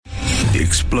The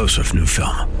explosive new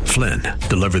film, Flynn,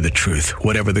 deliver the truth,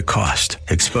 whatever the cost.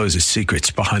 Exposes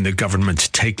secrets behind the government's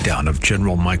takedown of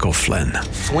General Michael Flynn.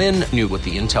 Flynn knew what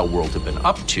the intel world had been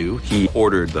up to. He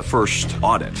ordered the first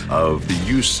audit of the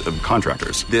use of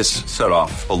contractors. This set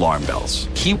off alarm bells.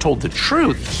 He told the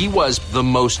truth. He was the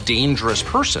most dangerous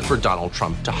person for Donald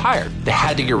Trump to hire. They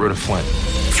had to get rid of Flynn.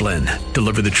 Flynn,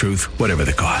 deliver the truth, whatever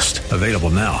the cost. Available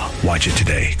now. Watch it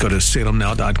today. Go to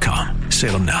salemnow.com.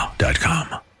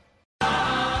 salemnow.com.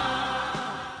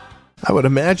 I would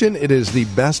imagine it is the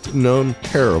best-known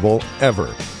parable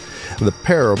ever, the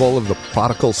parable of the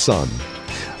prodigal son.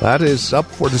 That is up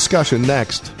for discussion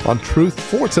next on Truth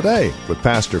for Today with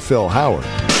Pastor Phil Howard.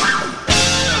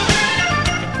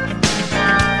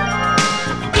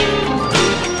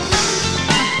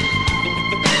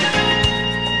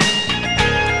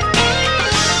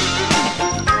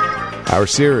 Our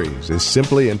series is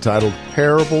simply entitled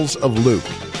Parables of Luke.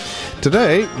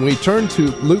 Today, we turn to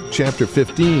Luke chapter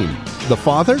 15, the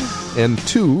father and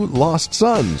two lost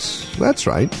sons. That's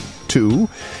right, two.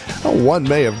 One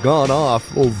may have gone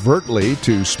off overtly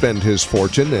to spend his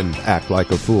fortune and act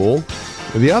like a fool.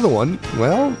 The other one,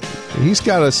 well, he's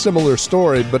got a similar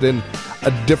story, but in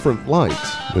a different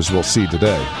light, as we'll see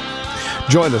today.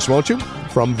 Join us, won't you?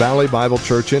 From Valley Bible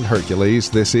Church in Hercules,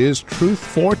 this is Truth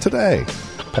for Today.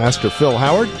 Pastor Phil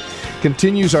Howard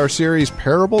continues our series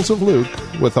Parables of Luke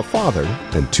with a father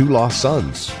and two lost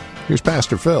sons. Here's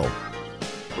Pastor Phil.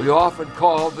 We often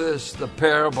call this the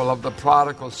parable of the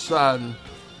prodigal son,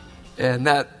 and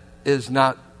that is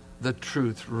not the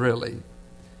truth, really.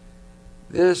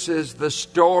 This is the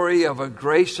story of a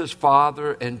gracious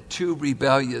father and two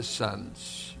rebellious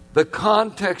sons. The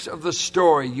context of the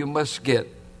story you must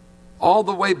get. All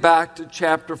the way back to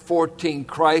chapter 14,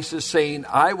 Christ is saying,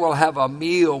 I will have a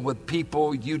meal with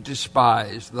people you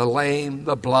despise, the lame,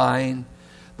 the blind,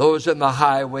 those in the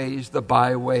highways, the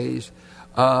byways,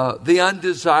 the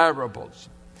undesirables.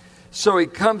 So he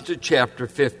comes to chapter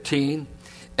 15,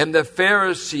 and the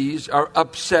Pharisees are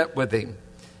upset with him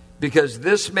because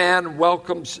this man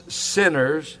welcomes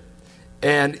sinners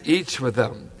and eats with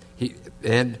them.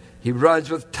 He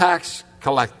runs with tax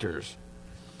collectors.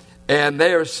 And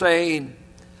they are saying,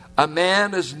 a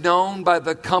man is known by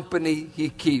the company he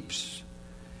keeps.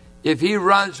 If he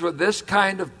runs with this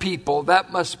kind of people,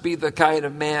 that must be the kind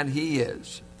of man he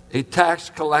is. A tax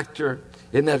collector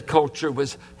in that culture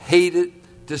was hated,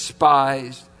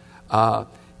 despised.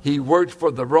 He worked for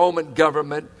the Roman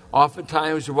government.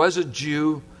 Oftentimes was a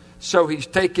Jew. So he's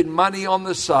taking money on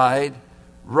the side,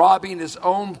 robbing his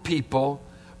own people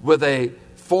with a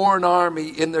foreign army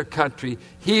in their country.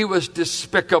 He was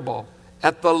despicable,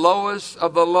 at the lowest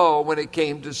of the low when it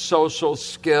came to social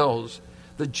skills.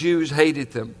 The Jews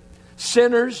hated them.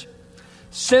 Sinners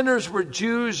were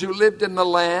Jews who lived in the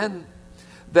land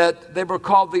that they were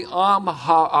called the Am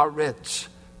Haaretz,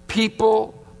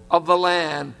 people of the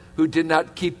land who did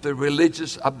not keep the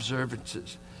religious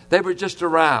observances. They were just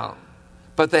around,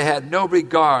 but they had no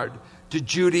regard to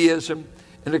Judaism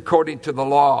and according to the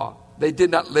law. They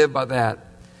did not live by that.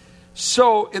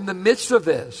 So in the midst of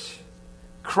this,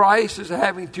 Christ is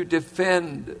having to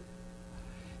defend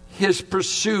his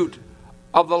pursuit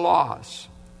of the lost.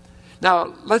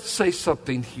 Now, let's say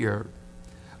something here.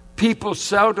 People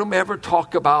seldom ever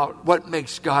talk about what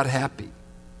makes God happy.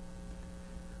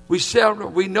 We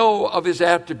know of his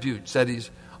attributes, that he's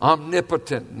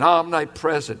omnipotent and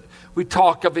omnipresent. We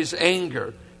talk of his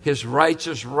anger, his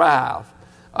righteous wrath.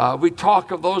 We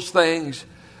talk of those things,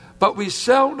 but we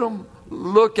seldom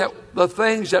look at the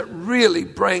things that really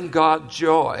bring God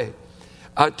joy.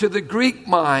 To the Greek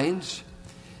minds,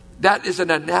 that is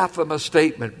an anathema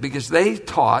statement because they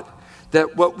taught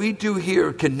that what we do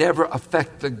here can never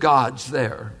affect the gods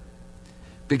there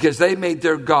because they made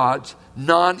their gods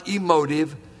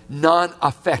non-emotive,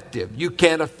 non-affective. You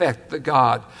can't affect the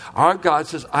God. Our God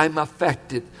says, I'm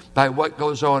affected by what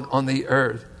goes on the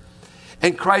earth.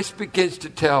 And Christ begins to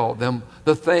tell them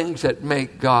the things that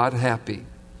make God happy.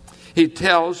 He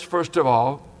tells, first of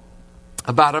all,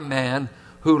 about a man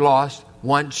who lost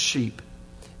one sheep.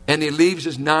 And he leaves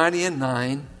his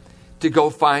 99 to go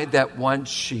find that one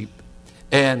sheep.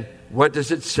 And what does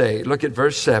it say? Look at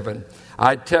verse 7.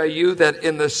 I tell you that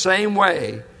in the same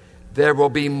way, there will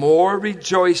be more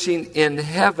rejoicing in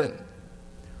heaven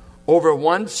over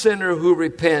one sinner who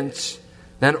repents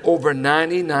than over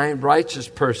 99 righteous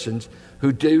persons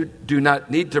who do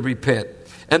not need to repent.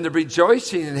 And the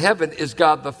rejoicing in heaven is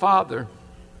God the Father.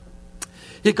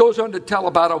 He goes on to tell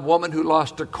about a woman who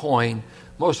lost a coin,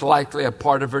 most likely a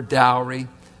part of her dowry,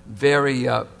 very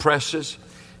precious.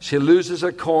 She loses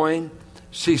a coin.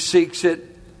 She seeks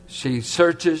it. She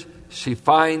searches. She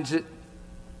finds it.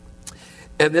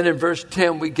 And then in verse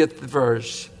 10, we get the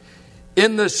verse.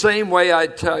 In the same way, I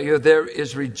tell you, there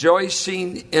is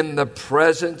rejoicing in the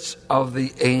presence of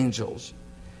the angels.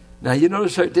 Now, you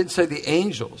notice I didn't say the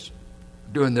angels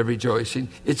doing the rejoicing.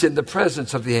 It's in the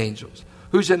presence of the angels.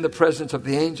 Who's in the presence of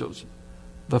the angels?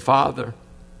 The Father.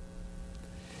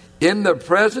 In the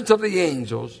presence of the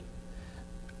angels,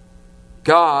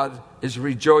 God is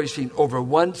rejoicing over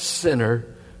one sinner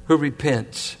who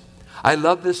repents. I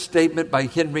love this statement by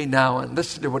Henry Nouwen.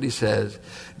 Listen to what he says.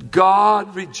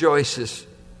 God rejoices,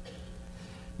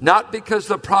 not because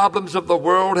the problems of the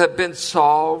world have been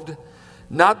solved,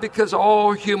 not because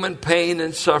all human pain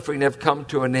and suffering have come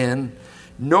to an end,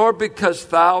 nor because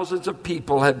thousands of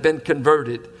people have been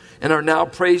converted and are now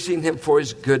praising him for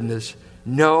his goodness.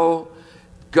 No,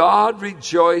 God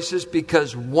rejoices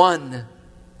because one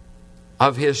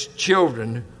of his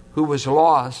children who was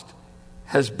lost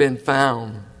has been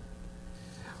found.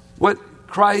 What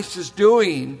Christ is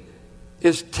doing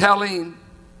is telling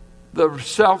the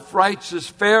self-righteous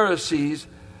Pharisees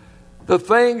the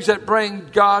things that bring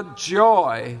God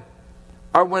joy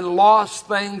are when lost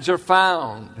things are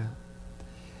found.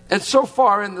 And so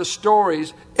far in the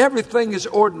stories, everything is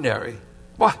ordinary.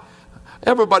 Well,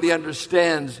 everybody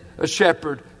understands a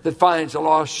shepherd that finds a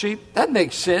lost sheep. That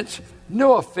makes sense.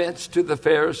 No offense to the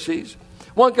Pharisees.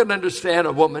 One can understand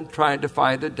a woman trying to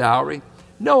find a dowry.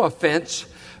 No offense.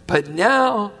 But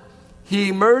now he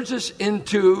emerges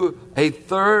into a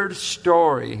third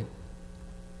story.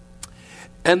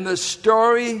 And the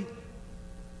story,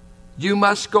 you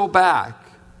must go back.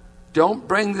 Don't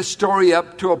bring the story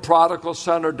up to a prodigal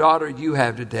son or daughter you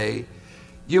have today.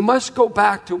 You must go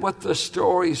back to what the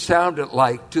story sounded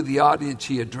like to the audience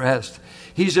he addressed.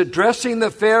 He's addressing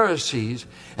the Pharisees,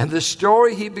 and the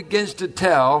story he begins to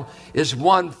tell is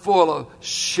one full of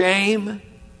shame,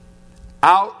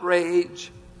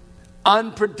 outrage,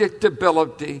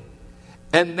 unpredictability,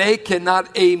 and they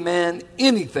cannot amen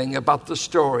anything about the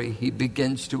story he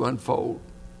begins to unfold.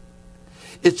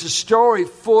 It's a story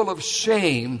full of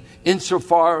shame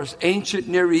insofar as ancient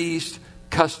Near East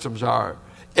customs are.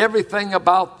 Everything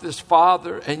about this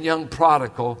father and young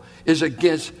prodigal is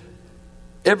against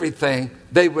everything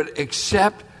they would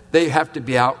accept. They have to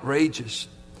be outrageous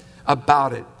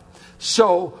about it.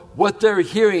 So what they're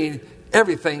hearing,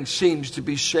 everything seems to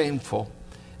be shameful.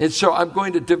 And so I'm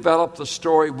going to develop the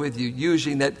story with you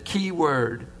using that key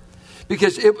word,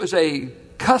 because it was a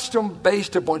custom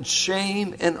based upon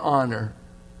shame and honor.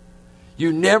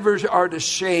 You never are to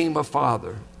shame a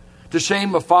father. To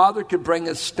shame a father could bring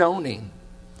a stoning.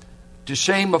 To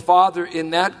shame a father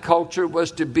in that culture was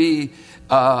to be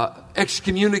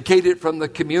excommunicated from the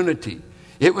community.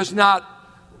 It was not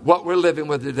what we're living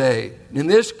with today. In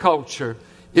this culture,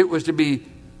 it was to be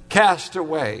cast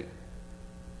away.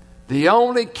 The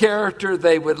only character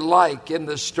they would like in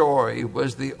the story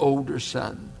was the older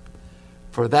son,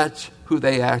 for that's who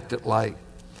they acted like.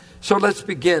 So let's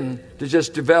begin to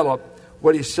just develop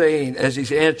what he's saying as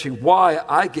he's answering why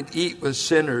I can eat with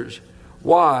sinners,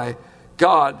 why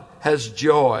God has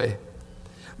joy.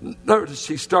 Notice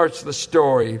he starts the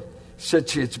story,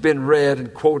 since it's been read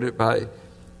and quoted by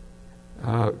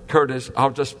Curtis.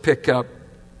 I'll just pick up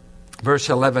verse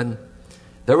 11.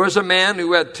 There was a man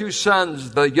who had 2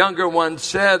 sons. The younger one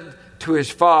said to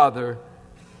his father,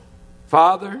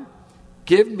 "Father,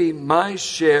 give me my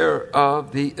share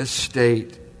of the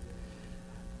estate."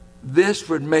 This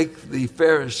would make the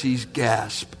Pharisees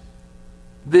gasp.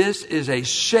 This is a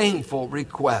shameful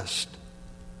request.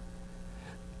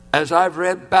 As I've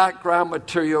read background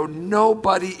material,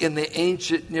 nobody in the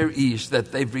ancient Near East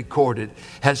that they've recorded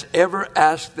has ever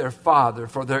asked their father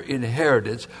for their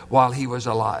inheritance while he was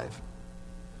alive.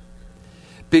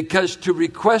 Because to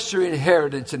request your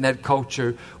inheritance in that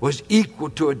culture was equal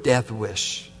to a death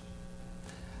wish.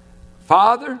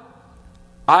 Father,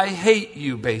 I hate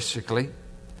you, basically.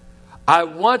 I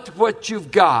want what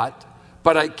you've got,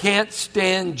 but I can't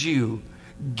stand you.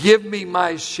 Give me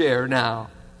my share now.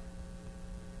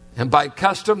 And by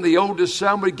custom, the oldest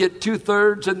son would get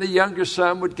 2/3 and the younger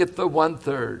son would get the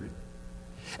 1/3.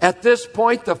 At this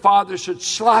point, the father should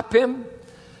slap him.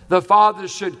 The father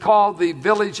should call the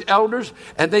village elders,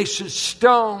 and they should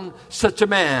stone such a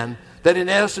man that in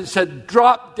essence said,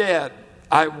 "Drop dead.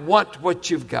 I want what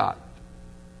you've got."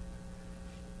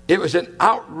 It was an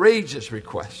outrageous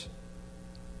request.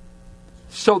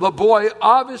 So the boy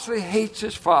obviously hates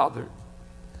his father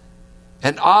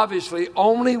and obviously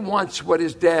only wants what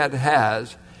his dad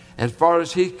has. As far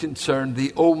as he's concerned,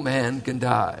 the old man can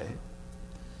die.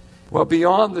 Well,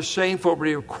 beyond the shameful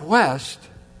request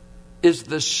is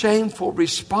the shameful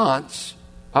response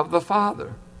of the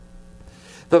father.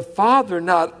 the father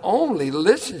not only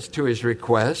listens to his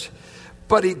request,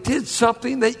 but he did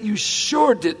something that you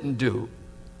sure didn't do.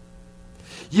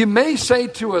 You may say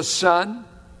to a son,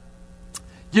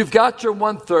 you've got your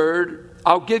 1/3,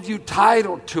 I'll give you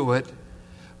title to it,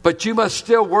 but you must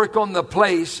still work on the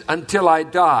place until I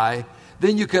die,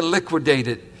 then you can liquidate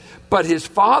it. But his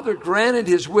father granted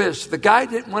his wish. The guy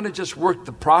didn't want to just work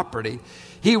the property.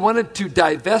 He wanted to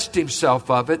divest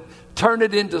himself of it, turn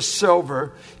it into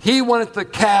silver. He wanted the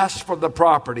cash for the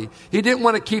property. He didn't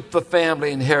want to keep the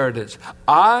family inheritance.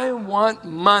 I want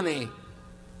money.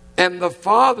 And the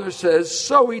father says,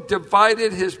 so he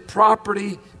divided his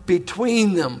property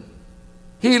between them.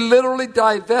 He literally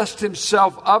divested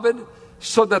himself of it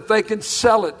so that they can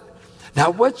sell it.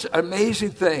 Now, what's an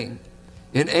amazing thing?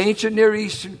 In ancient Near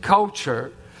Eastern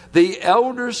culture, the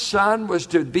elder son was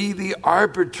to be the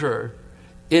arbiter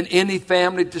in any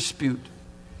family dispute.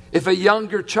 If a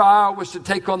younger child was to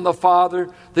take on the father,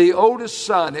 the oldest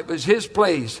son, it was his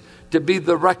place to be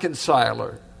the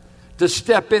reconciler, to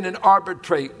step in and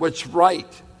arbitrate what's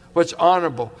right, what's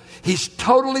honorable. He's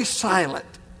totally silent.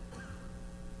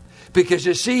 Because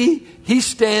you see, he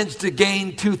stands to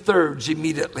gain 2/3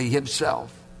 immediately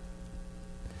himself.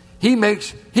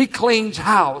 He cleans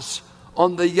house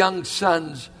on the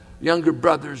younger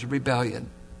brother's rebellion.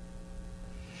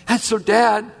 And so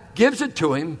dad gives it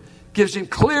to him, gives him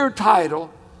clear title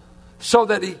so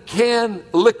that he can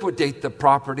liquidate the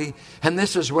property. And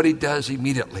this is what he does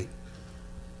immediately.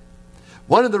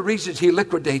 One of the reasons he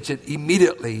liquidates it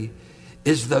immediately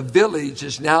is the village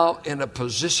is now in a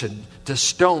position to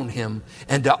stone him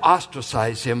and to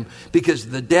ostracize him, because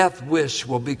the death wish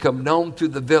will become known through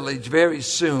the village very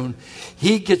soon.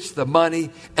 He gets the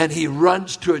money and he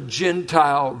runs to a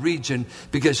Gentile region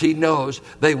because he knows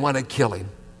they want to kill him.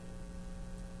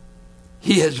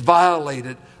 He has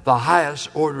violated the highest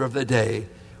order of the day,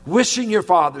 wishing your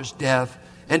father's death.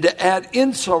 And to add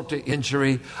insult to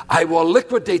injury, I will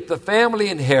liquidate the family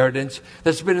inheritance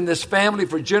that's been in this family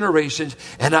for generations,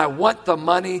 and I want the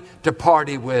money to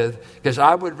party with, because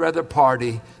I would rather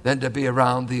party than to be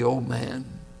around the old man.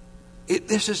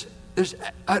 There's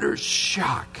utter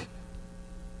shock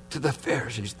to the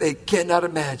Pharisees. They cannot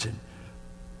imagine.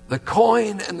 The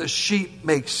coin and the sheep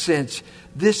make sense.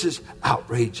 This is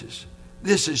outrageous.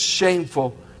 This is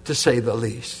shameful, to say the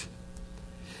least.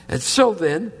 And so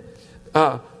then,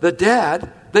 the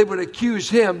dad, they would accuse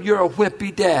him, you're a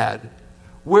wimpy dad.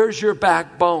 Where's your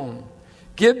backbone?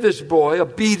 Give this boy a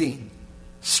beating.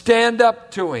 Stand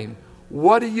up to him.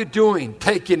 What are you doing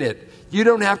taking it? You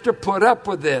don't have to put up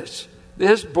with this.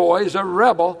 This boy is a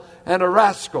rebel and a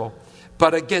rascal.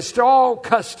 But against all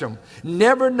custom,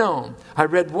 never known. I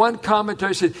read one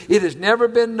commentary said, it has never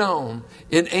been known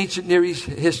in ancient Near East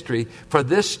history for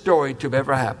this story to have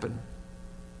ever happened.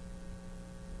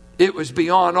 It was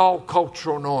beyond all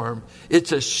cultural norm.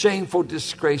 It's a shameful,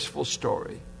 disgraceful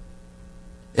story.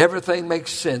 Everything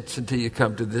makes sense until you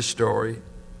come to this story.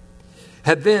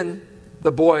 And then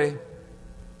the boy,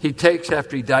 he takes,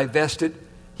 after he divested,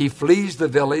 he flees the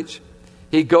village.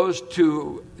 He goes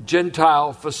to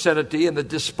Gentile vicinity in the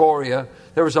Diaspora.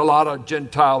 There was a lot of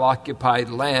Gentile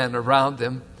occupied land around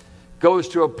them. Goes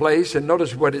to a place, and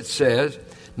notice what it says.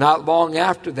 Not long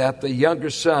after that, the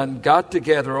younger son got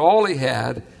together all he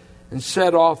had and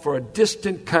set off for a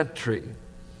distant country,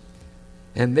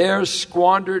 and there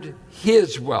squandered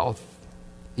his wealth.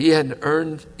 He hadn't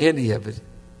earned any of it,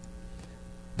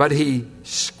 but he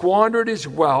squandered his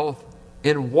wealth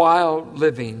in wild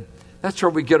living. That's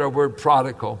where we get our word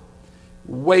prodigal.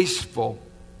 Wasteful,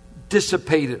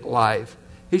 dissipated life.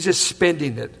 He's just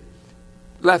spending it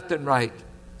left and right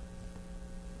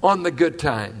on the good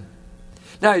time.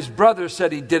 Now, his brother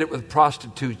said he did it with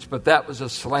prostitutes, but that was a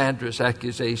slanderous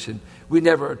accusation. We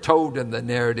never are told in the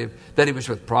narrative that he was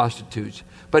with prostitutes.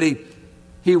 But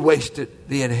he wasted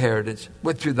the inheritance,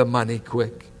 went through the money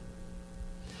quick.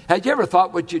 Had you ever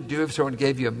thought what you'd do if someone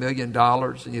gave you $1 million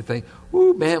and you think,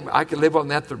 ooh, man, I could live on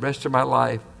that the rest of my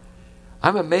life?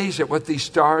 I'm amazed at what these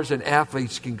stars and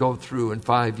athletes can go through in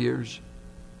 5 years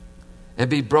and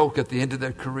be broke at the end of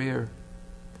their career.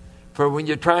 For when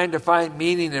you're trying to find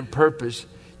meaning and purpose,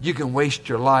 you can waste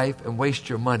your life and waste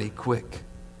your money quick.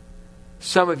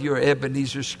 Some of you are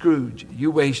Ebenezer Scrooge.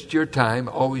 You waste your time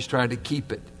always trying to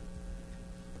keep it.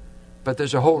 But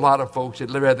there's a whole lot of folks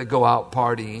that would rather go out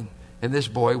partying, and this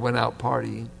boy went out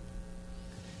partying.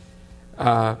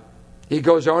 He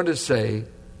goes on to say,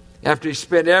 after he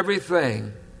spent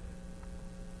everything,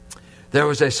 there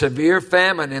was a severe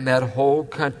famine in that whole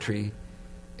country,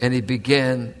 and he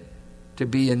began to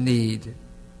be in need.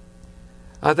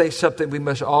 I think something we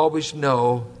must always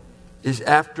know is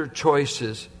after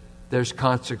choices, there's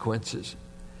consequences.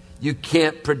 you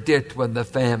can't predict when the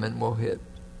famine will hit.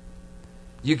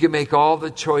 You can make all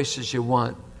the choices you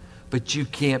want, but you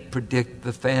can't predict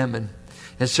the famine.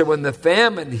 And so when the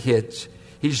famine hits,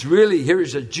 he's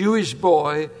a Jewish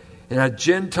boy in a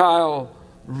Gentile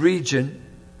region.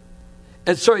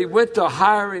 And so he went to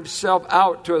hire himself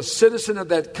out to a citizen of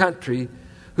that country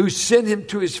who sent him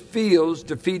to his fields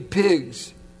to feed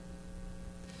pigs.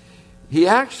 He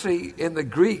actually, in the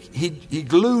Greek, he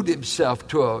glued himself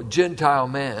to a Gentile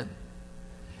man.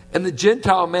 And the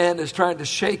Gentile man is trying to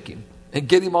shake him and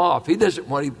get him off. He doesn't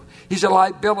want him. He's a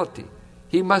liability.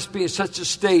 He must be in such a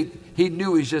state, he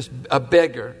knew he's just a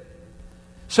beggar.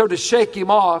 So to shake him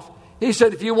off, he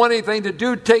said, if you want anything to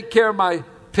do, take care of my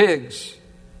pigs.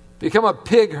 Become a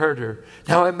pig herder.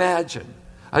 Now imagine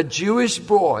a Jewish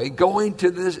boy going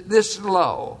to this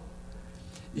low.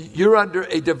 You're under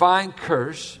a divine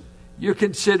curse. You're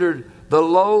considered the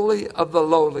lowly of the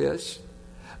lowliest.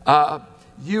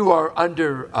 You are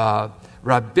under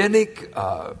rabbinic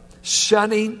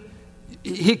shunning.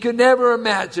 He could never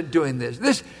imagine doing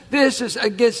this. This is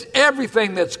against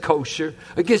everything that's kosher,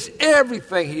 against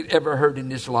everything he'd ever heard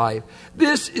in his life.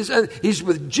 He's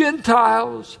with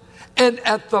Gentiles and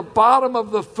at the bottom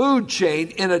of the food chain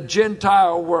in a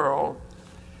Gentile world.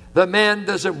 The man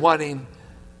doesn't want him.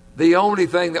 The only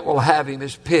thing that will have him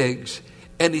is pigs,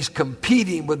 and he's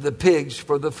competing with the pigs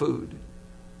for the food.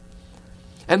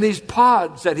 And these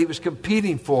pods that he was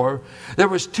competing for, there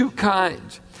was two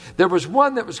kinds. There was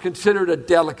one that was considered a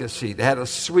delicacy. It had a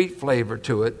sweet flavor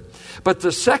to it. But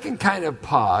the second kind of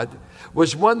pod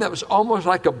was one that was almost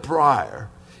like a briar.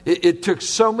 It took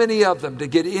so many of them to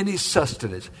get any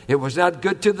sustenance. It was not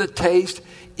good to the taste.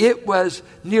 It was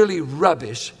nearly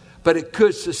rubbish, but it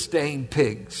could sustain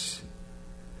pigs.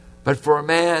 But for a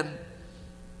man,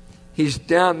 he's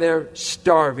down there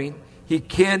starving. He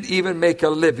can't even make a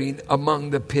living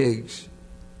among the pigs.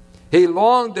 He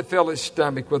longed to fill his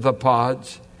stomach with the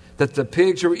pods that the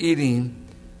pigs were eating,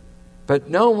 but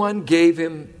no one gave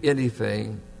him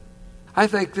anything. I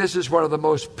think this is one of the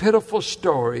most pitiful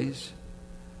stories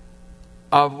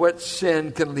of what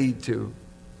sin can lead to.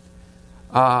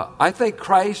 I think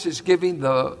Christ is giving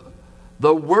the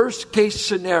worst case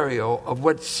scenario of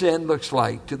what sin looks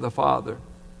like to the Father.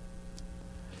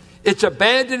 It's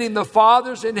abandoning the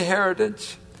Father's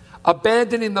inheritance,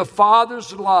 abandoning the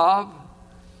Father's love,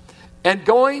 and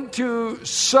going to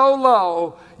so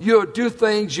low you'll do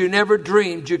things you never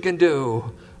dreamed you can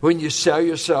do when you sell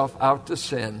yourself out to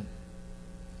sin.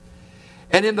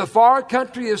 And in the far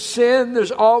country of sin,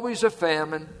 there's always a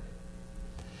famine.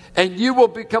 And you will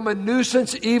become a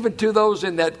nuisance even to those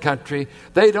in that country.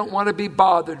 They don't want to be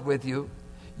bothered with you.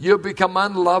 You'll become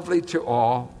unlovely to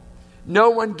all.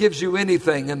 No one gives you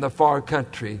anything in the far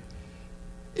country.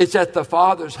 It's at the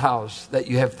Father's house that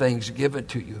you have things given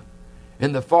to you.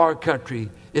 In the far country,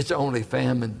 it's only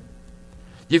famine.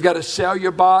 You've got to sell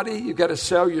your body. You've got to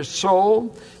sell your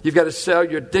soul. You've got to sell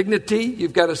your dignity.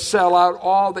 You've got to sell out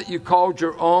all that you called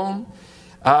your own.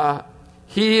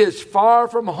 He is far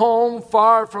from home,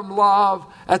 far from love,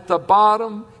 at the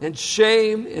bottom, in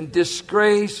shame, in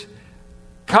disgrace,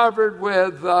 covered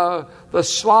with the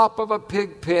slop of a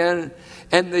pig pen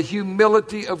and the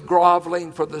humility of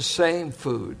groveling for the same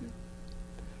food.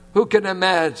 Who can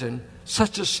imagine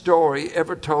such a story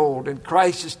ever told? And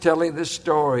Christ is telling this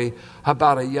story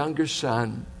about a younger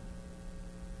son.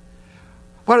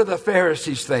 What are the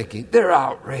Pharisees thinking? They're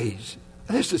outraged.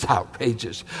 This is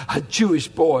outrageous. A Jewish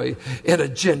boy in a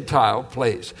Gentile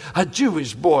place. A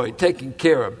Jewish boy taking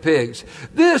care of pigs.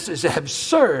 This is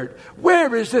absurd.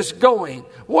 Where is this going?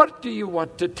 What do you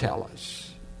want to tell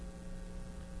us?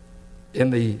 In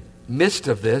the midst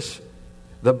of this,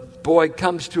 the boy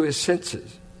comes to his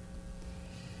senses.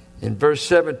 In verse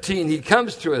 17, he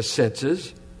comes to his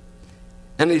senses,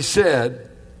 and he said,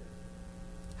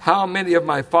 "How many of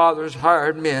my father's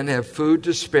hired men have food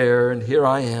to spare, and here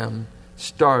I am,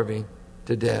 starving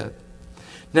to death."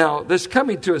 Now, this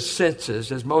coming to his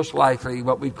senses is most likely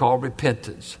what we call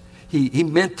repentance. He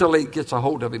mentally gets a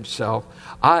hold of himself.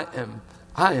 I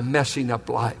am messing up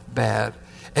life bad.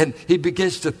 And he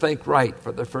begins to think right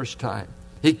for the first time.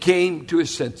 He came to his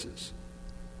senses.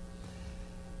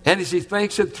 And as he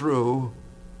thinks it through,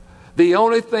 the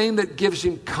only thing that gives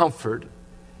him comfort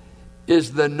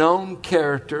is the known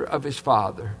character of his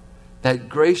father, that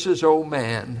gracious old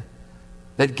man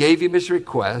that gave him his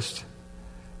request,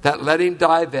 that let him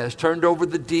divest, turned over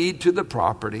the deed to the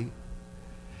property.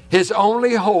 His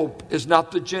only hope is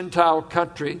not the Gentile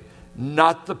country,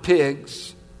 not the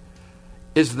pigs,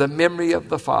 is the memory of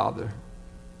the Father.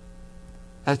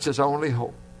 That's his only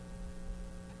hope.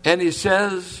 And he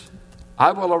says,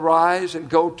 "I will arise and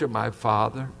go to my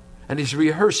father." And he's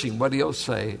rehearsing what he'll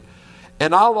say.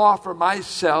 And I'll offer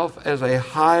myself as a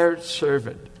hired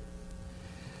servant.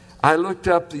 I looked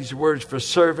up these words for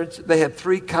servants. They had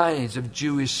three kinds of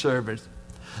Jewish servants.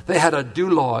 They had a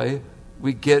douloi.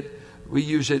 We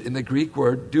use it in the Greek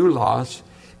word doulos.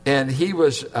 And he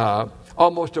was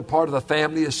almost a part of the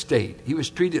family estate. He was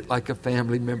treated like a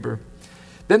family member.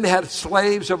 Then they had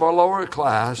slaves of a lower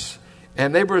class,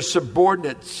 and they were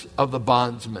subordinates of the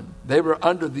bondsmen. They were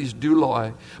under these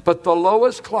douloi. But the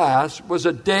lowest class was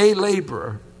a day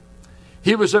laborer.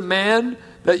 He was a man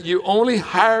that you only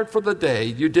hired for the day.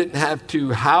 You didn't have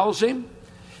to house him.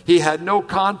 He had no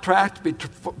contract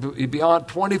beyond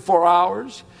 24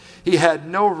 hours. He had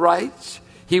no rights.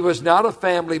 He was not a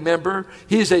family member.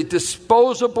 He's a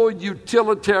disposable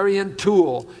utilitarian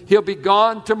tool. He'll be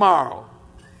gone tomorrow.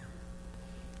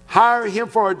 Hire him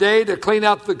for a day to clean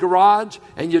out the garage,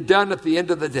 and you're done at the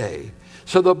end of the day.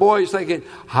 So the boy's thinking,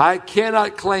 I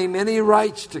cannot claim any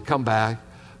rights to come back,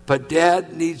 but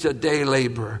Dad needs a day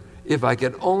laborer. If I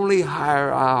could only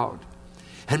hire out.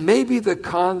 And maybe the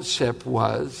concept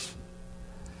was,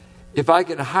 if I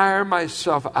could hire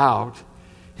myself out,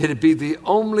 it'd be the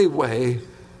only way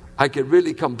I could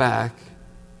really come back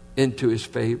into his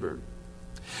favor.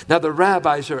 Now the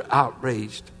rabbis are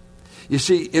outraged. You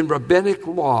see, in rabbinic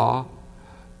law,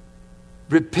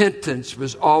 repentance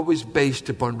was always based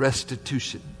upon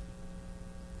restitution.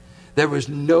 There was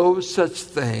no such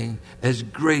thing as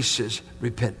gracious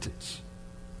repentance.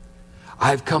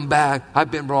 I've come back.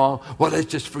 I've been wrong. Well, let's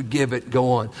just forgive it.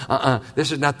 Go on.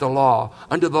 This is not the law.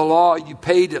 Under the law, you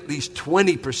paid at least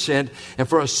 20%. And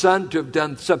for a son to have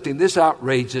done something this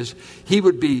outrageous, he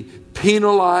would be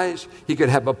penalized. He could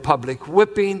have a public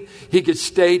whipping. He could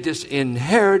stay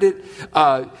disinherited.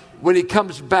 When he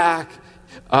comes back,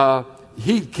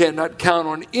 he cannot count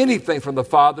on anything from the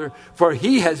father, for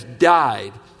he has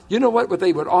died. You know what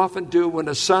they would often do when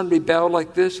a son rebelled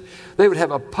like this? They would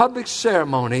have a public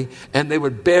ceremony and they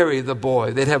would bury the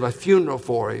boy. They'd have a funeral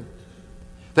for him.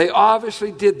 They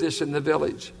obviously did this in the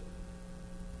village.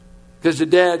 Because the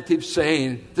dad keeps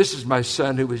saying, this is my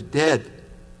son who was dead.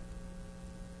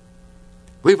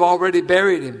 We've already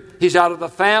buried him. He's out of the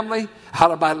family,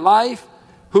 out of my life.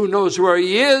 Who knows where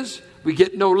he is? We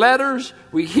get no letters.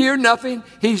 We hear nothing.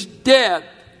 He's dead.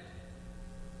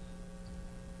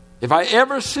 If I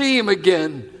ever see him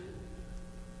again,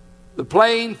 the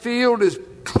playing field is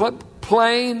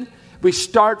plain. We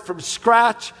start from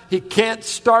scratch. He can't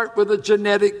start with a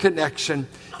genetic connection.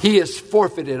 He has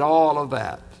forfeited all of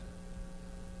that.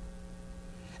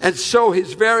 And so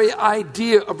his very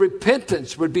idea of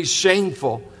repentance would be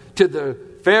shameful to the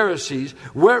Pharisees.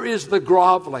 Where is the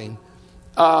groveling?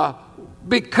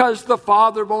 Because the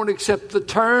father won't accept the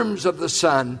terms of the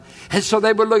son. And so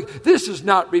they would look, this is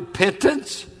not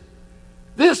repentance.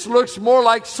 This looks more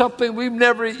like something we've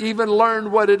never even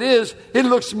learned what it is. It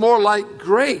looks more like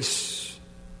grace.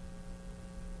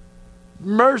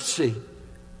 Mercy.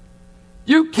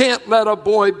 You can't let a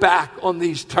boy back on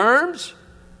these terms.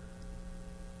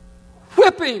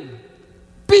 Whipping,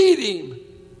 beating,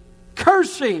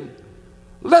 cursing.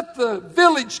 Let the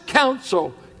village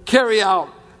council carry out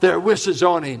their wishes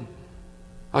on him.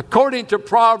 According to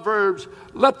Proverbs,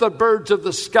 let the birds of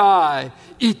the sky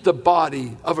eat the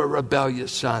body of a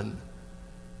rebellious son.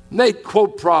 And they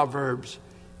quote Proverbs.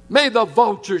 May the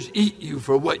vultures eat you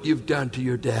for what you've done to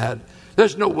your dad.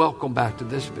 There's no welcome back to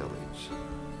this village.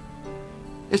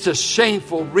 It's a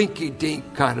shameful,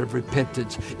 rinky-dink kind of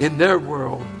repentance in their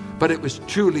world, but it was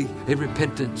truly a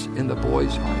repentance in the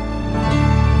boy's heart.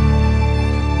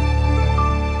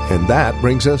 And that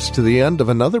brings us to the end of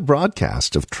another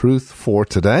broadcast of Truth for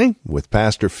Today with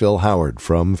Pastor Phil Howard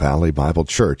from Valley Bible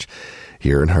Church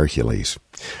here in Hercules.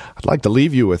 I'd like to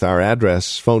leave you with our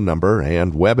address, phone number,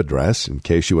 and web address in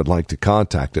case you would like to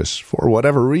contact us for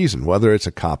whatever reason, whether it's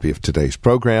a copy of today's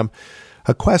program,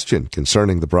 a question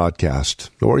concerning the broadcast,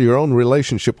 or your own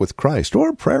relationship with Christ, or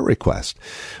a prayer request.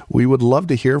 We would love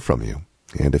to hear from you.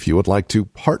 And if you would like to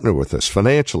partner with us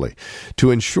financially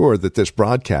to ensure that this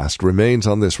broadcast remains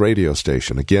on this radio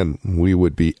station, again, we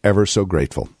would be ever so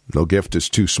grateful. No gift is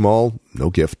too small, no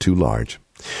gift too large.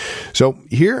 So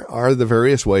here are the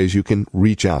various ways you can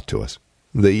reach out to us.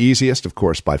 The easiest, of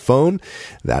course, by phone.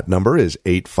 That number is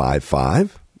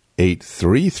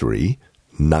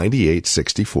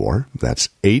 855-833-9864. That's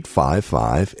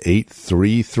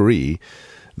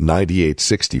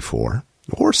 855-833-9864.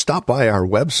 Or stop by our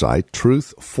website,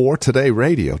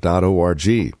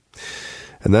 truthfortodayradio.org.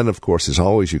 And then, of course, as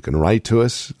always, you can write to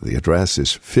us. The address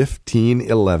is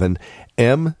 1511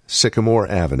 M. Sycamore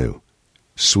Avenue,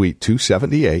 Suite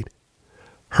 278,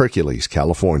 Hercules,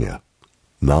 California,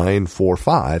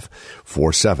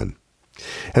 94547.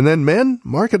 And then men,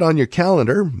 mark it on your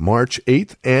calendar, March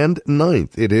 8th and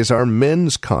 9th. It is our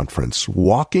men's conference,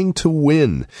 Walking to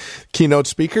Win. Keynote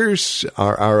speakers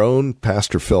are our own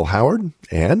Pastor Phil Howard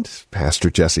and Pastor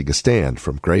Jesse Gastand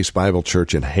from Grace Bible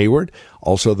Church in Hayward,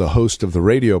 also the host of the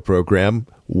radio program,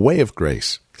 Way of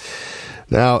Grace.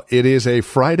 Now, it is a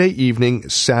Friday evening,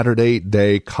 Saturday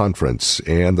day conference,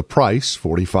 and the price,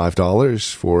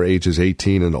 $45 for ages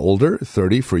 18 and older,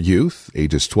 $30 for youth,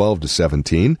 ages 12 to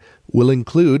 17, will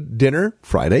include dinner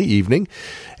Friday evening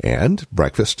and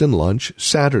breakfast and lunch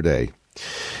Saturday.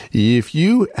 If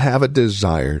you have a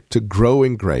desire to grow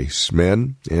in grace,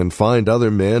 men, and find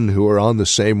other men who are on the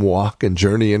same walk and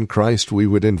journey in Christ, we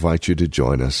would invite you to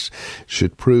join us. It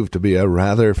should prove to be a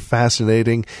rather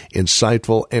fascinating,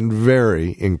 insightful, and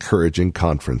very encouraging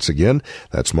conference. Again,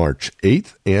 that's March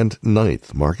 8th and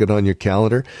 9th. Mark it on your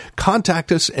calendar. Contact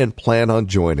us and plan on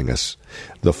joining us.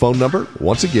 The phone number,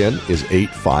 once again, is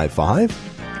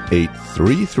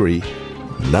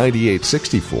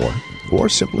 855-833-9864. Or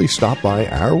simply stop by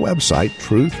our website,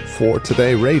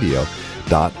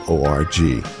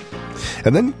 truthfortodayradio.org.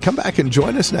 And then come back and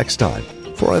join us next time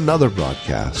for another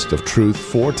broadcast of Truth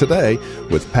for Today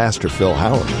with Pastor Phil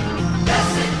Howard.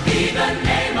 Blessed be the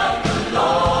name of the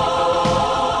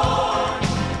Lord.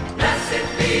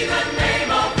 Blessed be the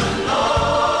name of the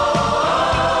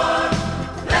Lord.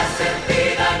 Blessed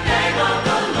be the name of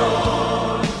the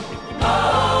Lord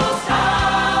Most High.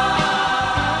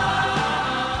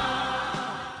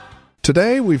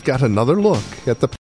 Today we've got another look at the